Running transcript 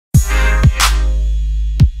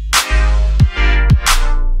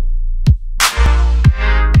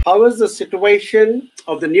how is the situation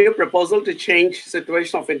of the new proposal to change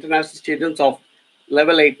situation of international students of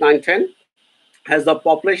level 8, 9, 10? Has the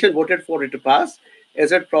population voted for it to pass?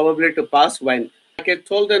 Is it probably to pass when? Like I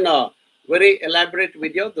told in a very elaborate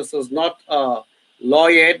video, this is not law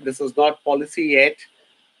yet, this is not policy yet.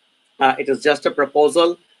 It is just a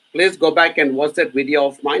proposal. Please go back and watch that video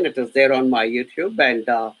of mine. It is there on my YouTube. And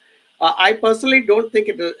I personally don't think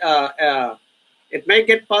it is. It may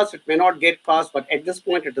get passed, it may not get passed, but at this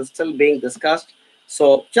point, it is still being discussed.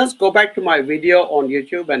 So just go back to my video on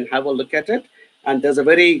YouTube and have a look at it. And there's a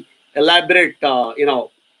very elaborate,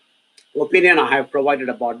 opinion I have provided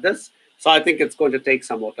about this. So I think it's going to take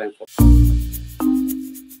some more time for.